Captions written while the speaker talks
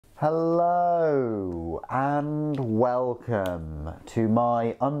Hello and welcome to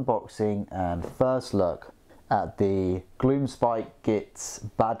my unboxing and first look at the Gloomspite Gitz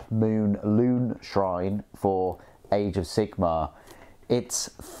Bad Moon Loon Shrine for Age of Sigmar. It's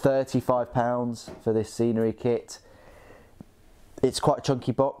 £35 for this scenery kit. It's quite a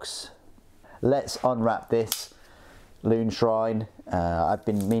chunky box. Let's unwrap this Loon Shrine. I've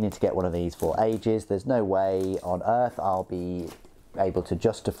been meaning to get one of these for ages. There's no way on earth I'll be able to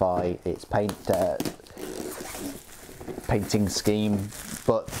justify its painting scheme,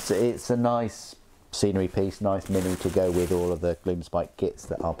 but it's a nice scenery piece, nice mini to go with all of the Gloomspite Gitz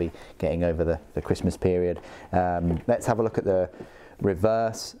that I'll be getting over the Christmas period. Let's have a look at the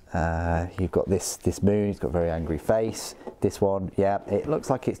reverse. You've got this moon. It's got a very angry face. This one, yeah, it looks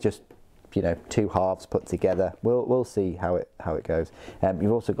like it's just, you know, two halves put together. We'll see how it goes.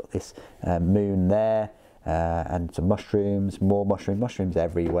 You've also got this moon there. And some mushrooms, more mushrooms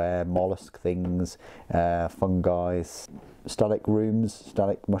everywhere, mollusk things, fungi, stalactic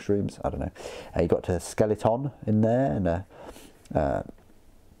mushrooms, I don't know. You got a skeleton in there and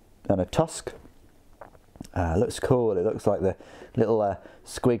a tusk. Looks cool. It looks like the little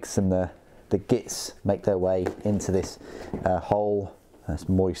squigs and the gits make their way into this hole, this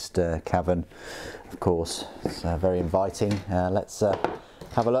moist cavern. Of course, it's very inviting. Let's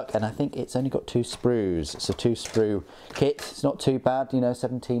have a look, and I think it's only got 2 sprues. It's a 2 sprue kit. It's not too bad, you know,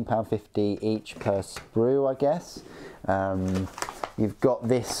 £17.50 each per sprue, I guess. You've got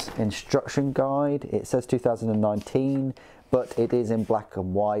this instruction guide. It says 2019, but it is in black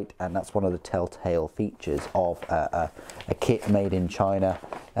and white, and that's one of the telltale features of a kit made in China.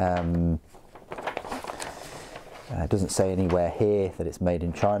 It doesn't say anywhere here that it's made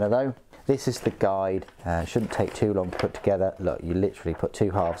in China though. This is the guide. Shouldn't take too long to put together. Look, you literally put 2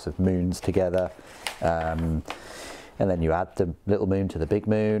 halves of moons together, and then you add the little moon to the big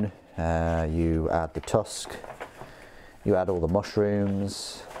moon. You add the tusk. You add all the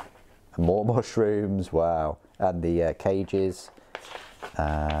mushrooms, and more mushrooms. Wow! And the cages,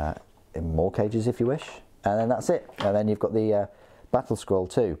 and more cages if you wish. And then that's it. And then you've got the battle scroll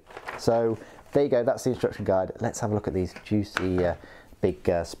too. So there you go. That's the instruction guide. Let's have a look at these juicy big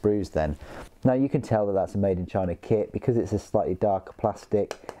sprues then. Now you can tell that that's a made in China kit because it's a slightly darker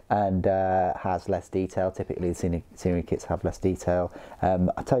plastic and has less detail. Typically the scenery kits have less detail.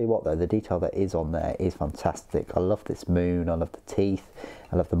 I tell you what though, the detail that is on there is fantastic. I love this moon, I love the teeth,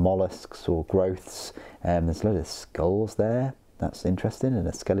 I love the mollusks or growths. There's a load of skulls there. That's interesting, and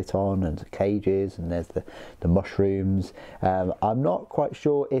a skeleton and cages, and there's the mushrooms. I'm not quite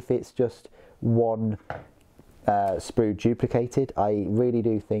sure if it's just one sprue duplicated. I really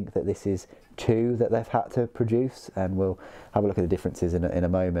do think that this is 2 that they've had to produce, and we'll have a look at the differences in a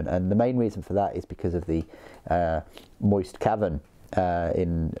moment. And the main reason for that is because of the moist cavern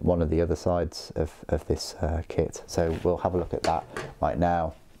in one of the other sides of this kit. So we'll have a look at that right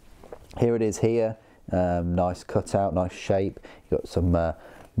now. Here it is here. Nice cutout, nice shape. You've got some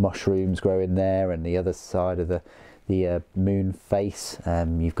mushrooms growing there, and the other side of the moon face.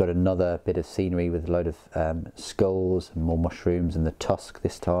 You've got another bit of scenery with a load of skulls and more mushrooms, and the tusk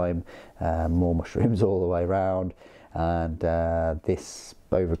this time, more mushrooms all the way around, and this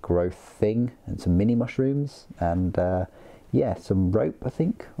overgrowth thing, and some mini mushrooms, and yeah, some rope I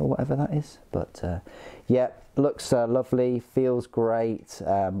think, or whatever that is. But yeah, looks lovely, feels great.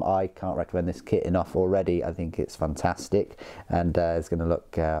 I can't recommend this kit enough already. I think it's fantastic, and it's going to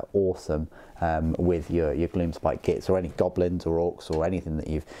look awesome with your Gloomspite Gitz or any goblins or orcs or anything that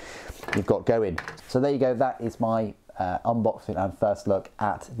you've got going. So there you go. That is my unboxing and first look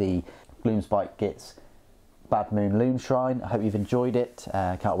at the Gloomspite Gitz Bad Moon Loon Shrine. I hope you've enjoyed it.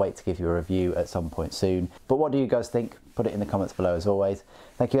 Can't wait to give you a review at some point soon. But what do you guys think? Put it in the comments below as always.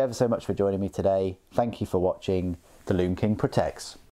 Thank you ever so much for joining me today. Thank you for watching. The Loon King protects.